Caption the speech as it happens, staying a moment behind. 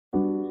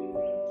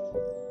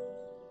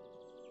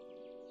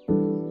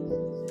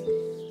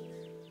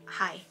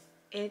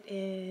It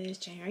is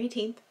January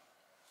 18th.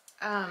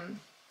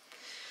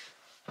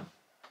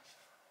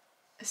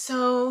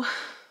 So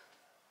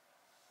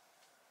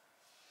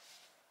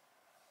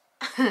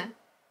I'm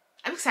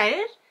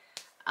excited.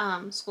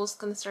 School's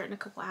gonna start in a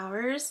couple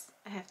hours.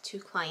 I have 2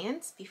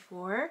 clients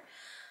before.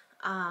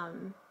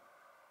 And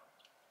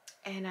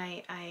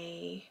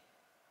I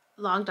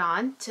logged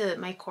on to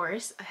my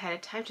course ahead of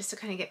time just to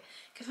kind of get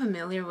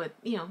familiar with,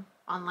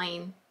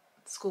 online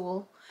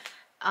school.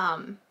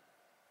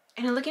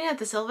 And I'm looking at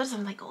the syllabus,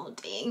 I'm like, oh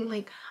dang,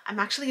 like I'm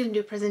actually gonna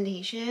do a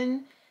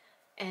presentation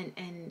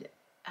and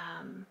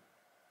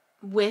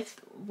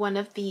with one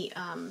of the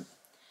I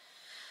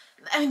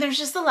mean, there's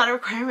just a lot of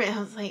requirement. I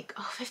was like,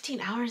 oh, 15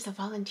 hours of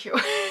volunteer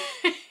work.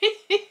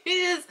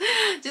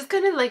 just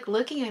kind of like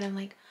looking at it, I'm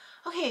like,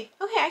 okay,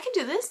 I can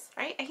do this,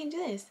 right? I can do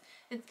this.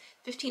 It's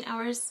 15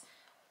 hours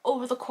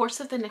over the course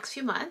of the next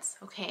few months,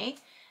 okay?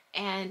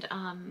 And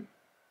and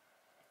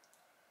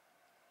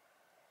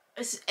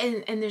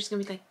there's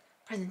gonna be like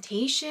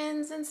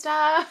presentations and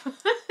stuff.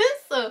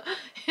 So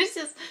it's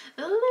just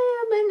a little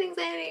bit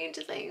exciting,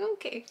 just like,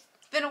 okay,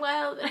 it's been a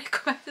while that I go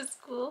back to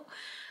school.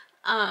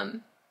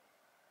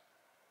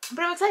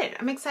 But I'm excited.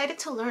 I'm excited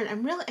to learn. I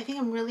think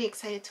I'm really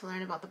excited to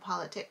learn about the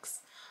politics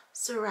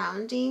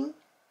surrounding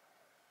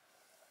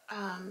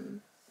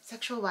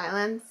sexual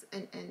violence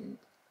and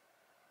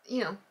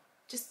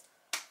just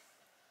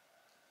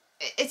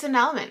it's an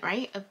element,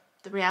 right, of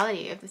the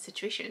reality of the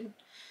situation.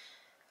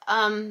 So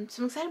I'm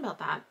excited about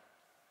that.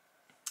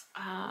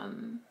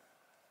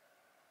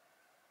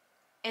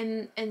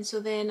 And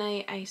so then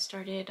I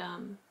started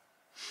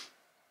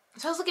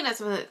so I was looking at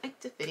some of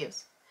the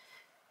videos.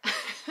 I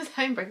was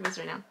having breakfast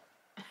right now.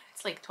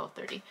 It's like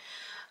 12:30.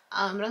 But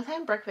I was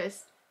having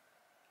breakfast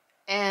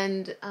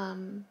and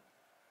I'm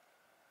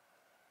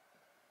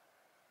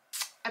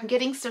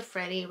getting stuff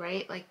ready,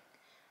 right? Like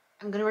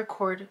I'm going to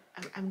record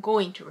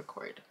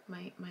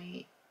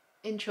my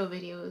intro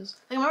videos.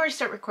 Like I'm already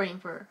start recording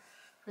for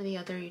the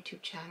other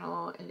YouTube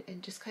channel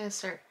and just kind of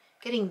start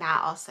getting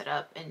that all set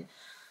up. And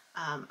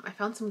I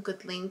found some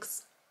good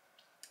links.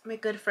 My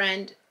good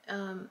friend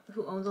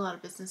who owns a lot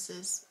of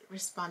businesses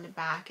responded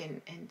back,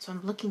 and so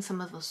I'm looking some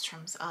of those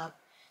terms up,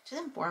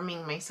 just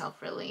informing myself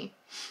really,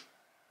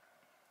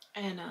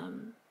 and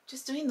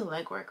just doing the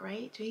legwork,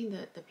 right? Doing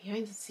the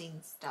behind the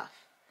scenes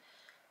stuff,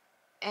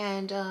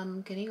 and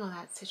getting all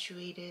that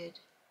situated.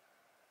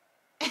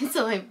 And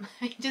so I'm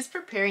just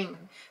figuring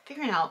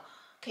out,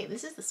 okay,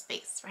 this is the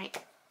space, right?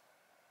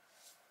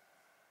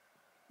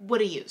 What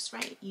to use,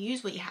 right? You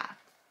use what you have.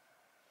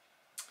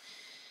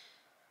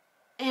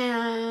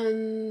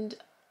 And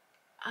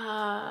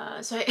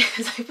so I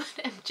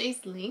put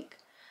MJ's link.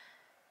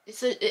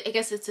 I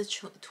guess it's a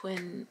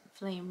twin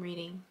flame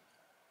reading.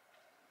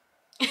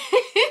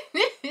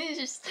 It's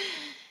just,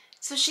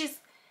 so she's,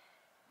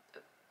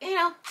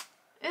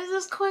 is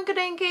this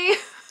coincidence?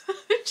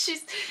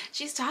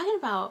 she's talking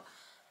about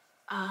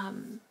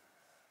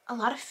a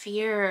lot of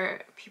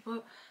fear.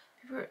 People.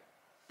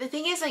 The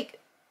thing is, like,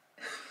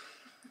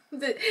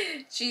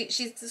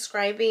 she's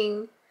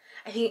describing.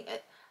 I think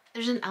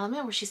there's an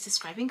element where she's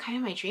describing kind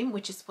of my dream,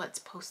 which is what's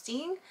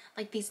posting.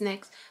 Like the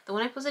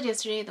one I posted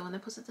yesterday, the one I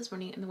posted this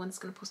morning, and the one that's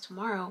gonna post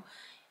tomorrow.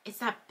 It's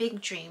that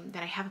big dream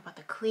that I have about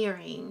the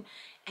clearing,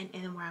 and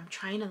where I'm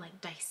trying to like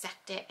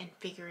dissect it and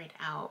figure it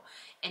out,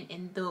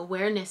 and the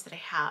awareness that I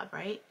have,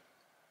 right?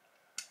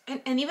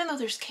 And even though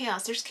there's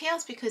chaos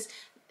because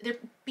they're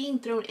being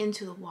thrown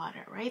into the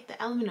water, right?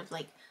 The element of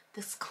like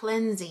this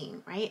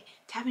cleansing, right?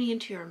 Tapping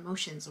into your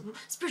emotions,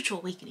 spiritual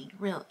awakening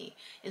really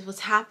is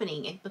what's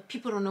happening, but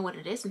people don't know what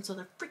it is, and so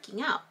they're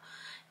freaking out,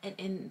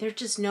 and they're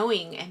just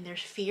knowing, and they're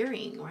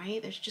fearing,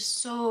 right? There's just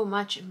so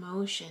much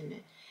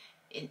emotion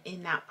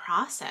in that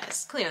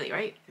process, clearly,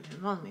 right? You've been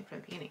following me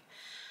from the beginning.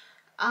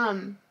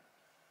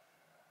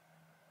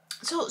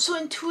 So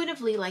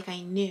intuitively, like,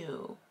 I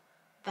knew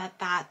that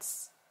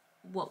that's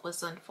what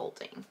was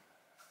unfolding.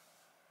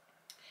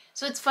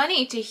 So it's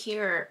funny to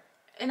hear,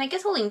 and I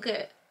guess I'll link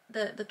it,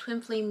 the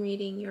twin flame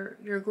reading,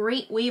 your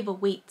great wave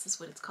awaits is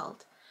what it's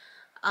called,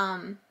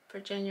 for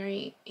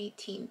January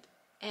 18th.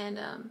 And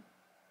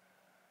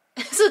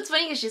so it's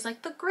funny because she's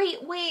like, the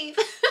great wave.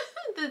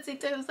 At the same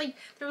time, it was like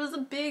there was a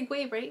big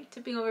wave, right,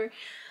 tipping over.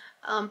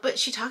 But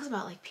she talks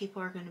about like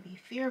people are going to be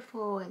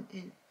fearful, and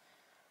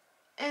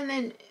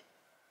then,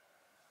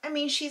 I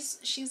mean,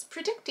 she's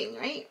predicting,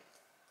 right,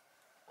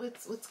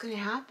 what's going to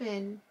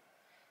happen.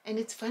 And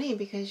it's funny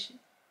because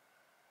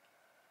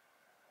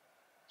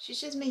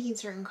she's just making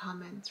certain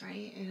comments,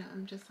 right? And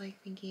I'm just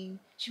like thinking,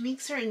 she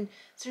makes certain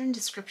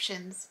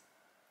descriptions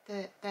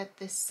that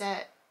this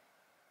set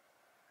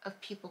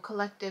of people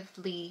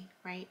collectively,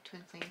 right,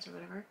 twin flames or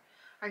whatever,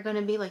 are going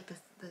to be like the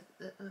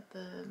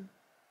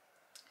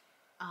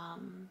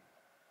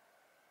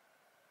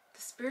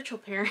spiritual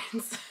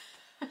parents.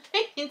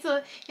 And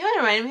so, you know what it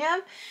reminded me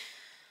of?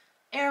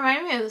 It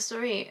reminded me of the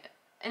story,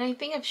 and I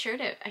think I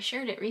shared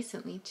it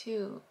recently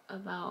too,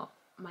 about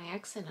my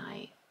ex and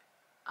I,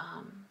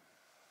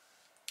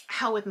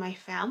 how with my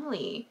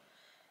family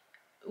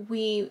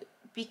we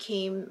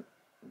became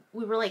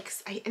we were like,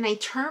 I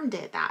termed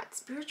it that,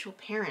 spiritual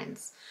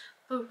parents.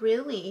 But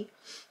really,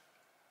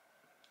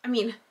 I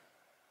mean,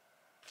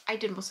 I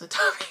did most of the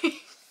talking.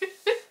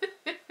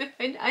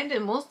 I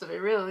did most of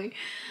it, really.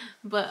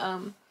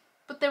 But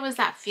there was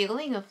that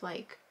feeling of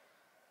like,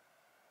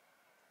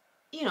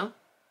 you know,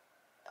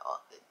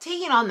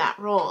 taking on that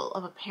role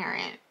of a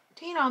parent,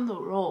 taking on the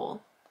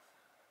role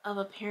of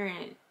a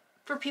parent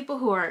for people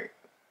who are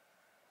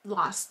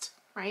lost,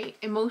 right?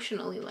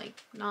 Emotionally,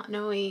 like not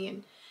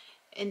knowing,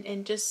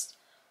 and just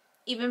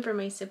even for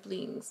my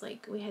siblings,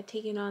 like we had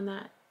taken on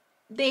that,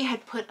 they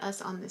had put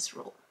us on this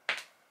role.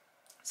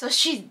 So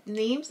she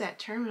names that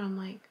term and I'm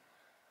like,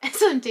 and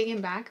so I'm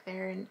digging back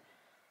there, and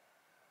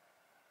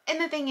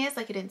the thing is,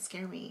 like, it didn't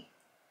scare me.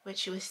 What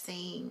she was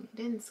saying, it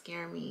didn't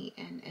scare me,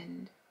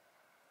 and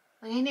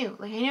like I knew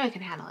I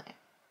could handle it.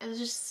 It was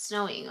just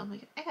snowing. I'm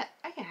like,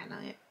 I can handle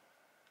it.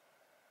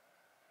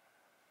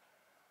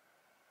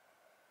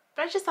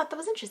 But I just thought that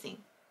was interesting.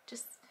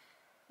 Just,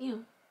 you know,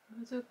 it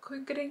was a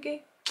quick and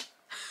gay.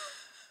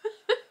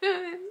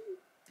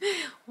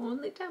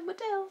 Only time will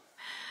tell.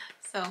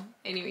 So,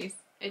 anyways,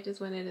 I just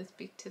wanted to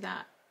speak to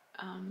that.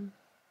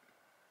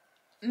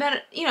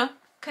 That, you know,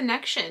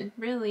 connection,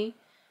 really.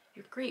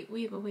 Your great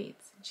wave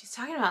awaits. And she's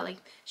talking about, like,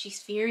 she's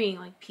fearing,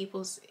 like,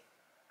 people's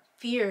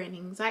fear and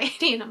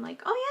anxiety. And I'm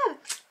like, oh yeah,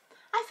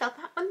 I felt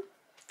that one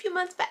a few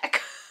months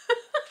back.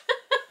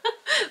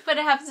 But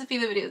it happens to be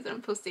the videos that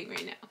I'm posting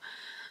right now.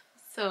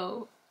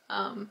 So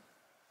I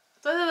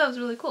thought that was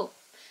really cool.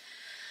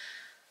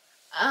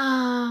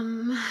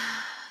 Yeah.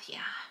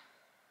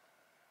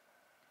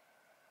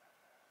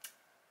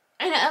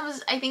 And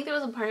I think there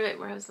was a part of it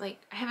where I was like,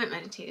 I haven't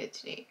meditated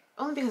today.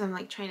 Only because I'm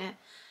like trying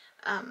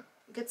to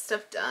get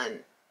stuff done,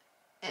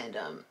 and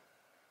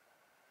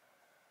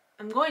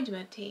I'm going to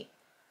meditate,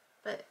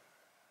 but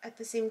at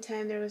the same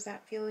time there was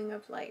that feeling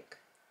of like,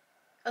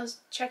 I was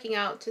checking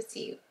out to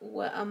see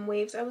what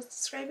waves I was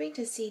describing,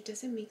 to see,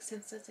 does it make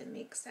sense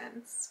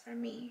for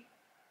me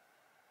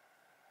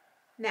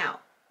now,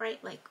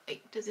 right? Like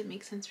does it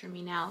make sense for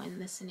me now in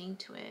listening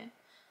to it,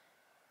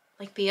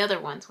 like the other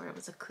ones where it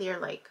was a clear,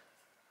 like,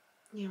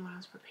 you know, when I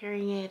was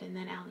preparing it, and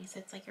then Ali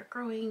said it's like you're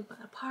growing but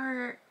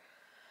apart.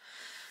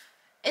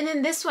 And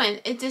then this one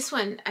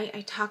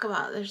I talk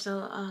about, there's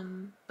a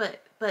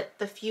but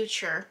the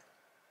future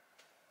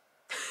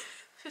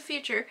the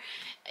future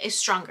is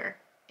stronger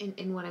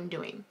in what I'm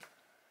doing.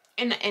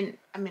 And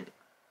I mean,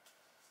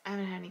 I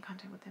haven't had any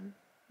contact with him.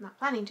 I'm not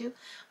planning to,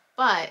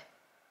 but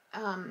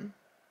I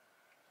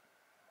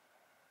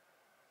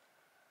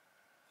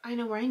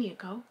know where I need to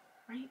go,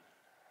 right?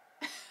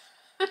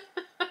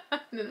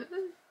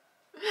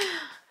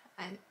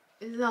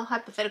 This is all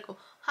hypothetical.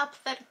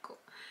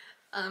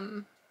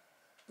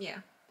 Yeah,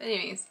 but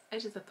anyways, I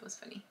just thought that was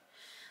funny.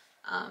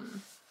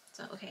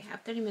 So okay, I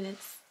have 30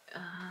 minutes.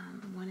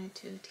 Wanted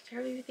to take care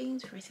of everything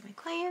before I see my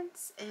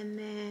clients, and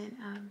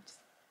then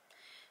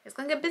it's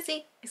gonna get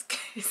busy.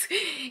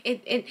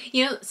 It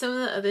you know, some of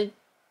the other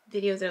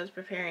videos that I was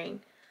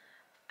preparing,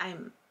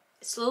 I'm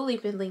slowly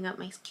building up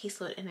my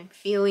caseload, and I'm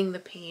feeling the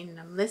pain, and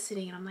I'm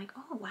listening, and I'm like,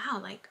 oh wow,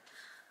 like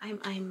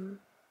I'm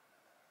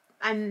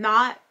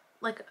not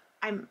like,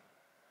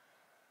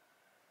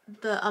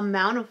 the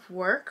amount of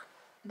work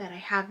that I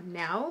have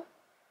now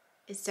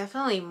is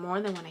definitely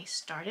more than when I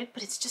started,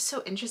 but it's just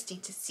so interesting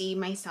to see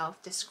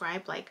myself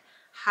describe like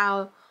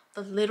how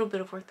the little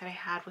bit of work that I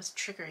had was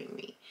triggering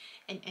me,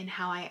 and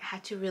how I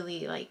had to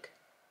really like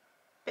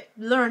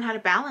learn how to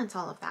balance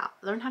all of that,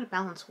 learn how to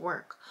balance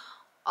work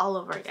all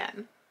over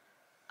again,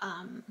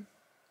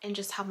 and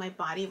just how my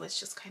body was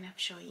just kind of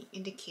showing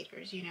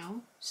indicators, you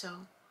know.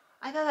 So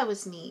I thought that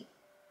was neat,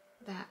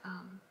 that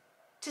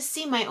to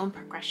see my own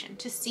progression,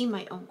 to see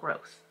my own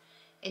growth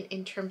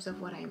in terms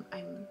of what I'm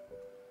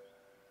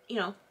you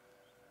know,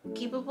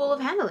 capable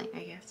of handling,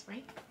 I guess,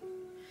 right?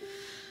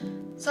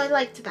 So I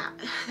liked that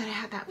I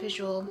had that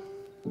visual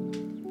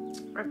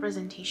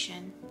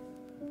representation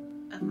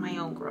of my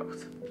own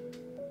growth.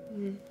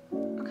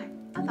 Okay,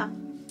 that's all.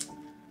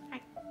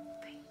 Alright,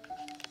 bye.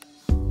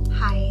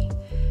 Hi,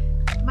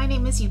 my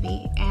name is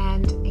Yubi,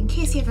 and in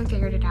case you haven't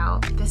figured it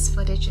out, this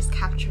footage is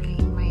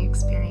capturing my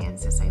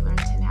experience as I learn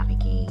to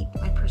navigate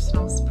my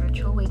personal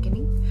spiritual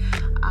awakening.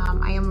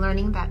 I am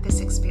learning that this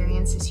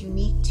experience is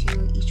unique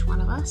to each one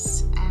of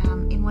us,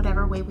 in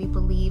whatever way we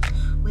believe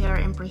we are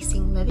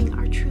embracing living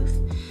our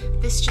truth.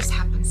 This just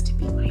happens to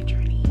be my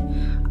journey.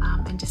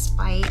 And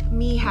despite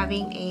me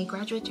having a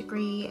graduate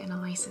degree and a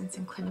license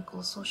in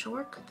clinical social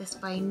work, this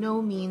by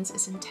no means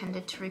is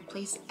intended to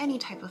replace any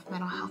type of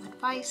mental health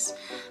advice.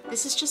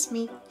 This is just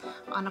me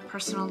on a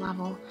personal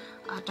level,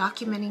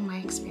 documenting my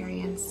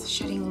experience,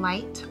 shedding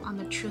light on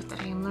the truth that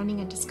I am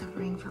learning and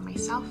discovering for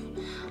myself,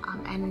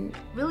 and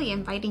really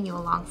inviting you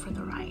along for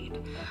the ride.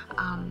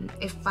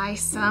 If by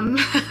some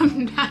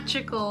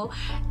magical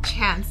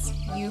chance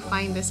you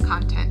find this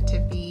content to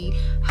be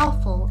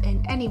helpful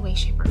in any way,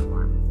 shape, or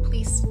form,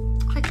 please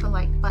click the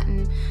like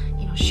button,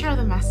 you know, share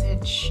the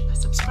message,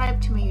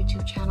 subscribe to my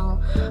YouTube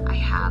channel. I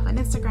have an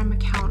Instagram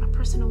account, a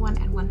personal one,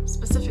 and one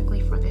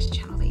specifically for this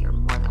channel that you're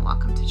more than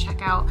welcome to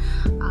check out.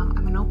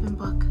 I'm an open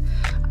book.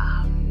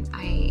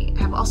 I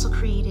have also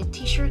created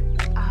t-shirt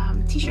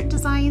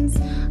designs.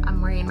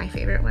 I'm wearing my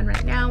favorite one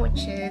right now,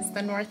 which is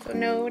the North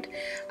Node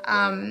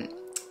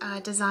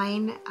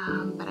design,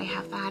 but I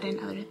have that and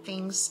other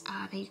things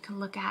that you can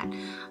look at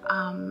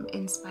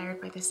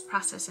inspired by this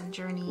process and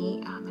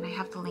journey, and I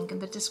have the link in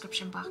the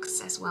description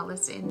box as well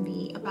as in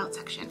the about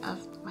section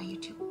of my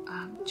YouTube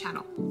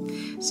channel.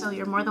 So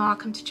you're more than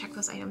welcome to check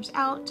those items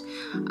out.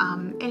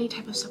 Any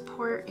type of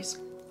support is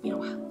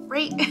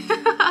great.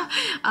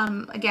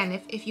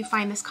 Again, if you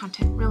find this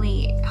content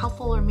really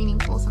helpful or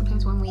meaningful,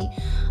 sometimes when we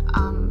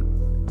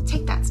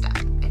take that step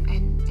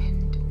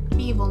and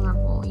be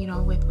vulnerable,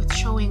 with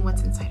showing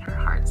what's inside our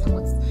hearts and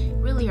what's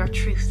really our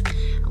truth,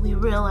 we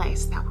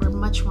realize that we're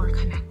much more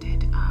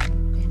connected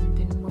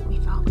than what we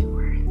thought we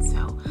were. And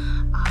so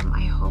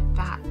I hope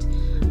that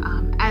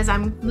as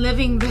I'm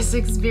living this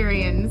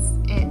experience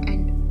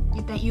and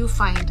that you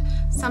find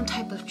some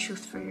type of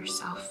truth for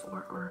yourself,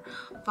 or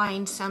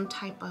find some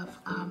type of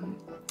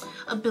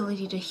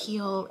ability to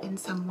heal in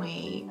some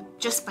way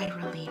just by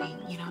relating,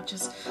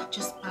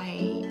 just by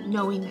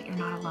knowing that you're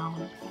not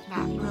alone.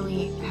 That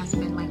really has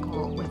been my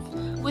goal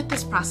with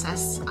this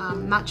process,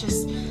 not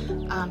just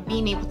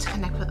being able to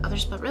connect with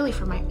others, but really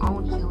for my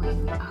own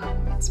healing.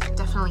 It's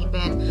definitely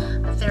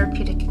been a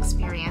therapeutic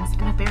experience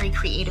and a very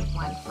creative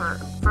one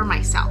for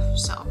myself.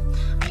 So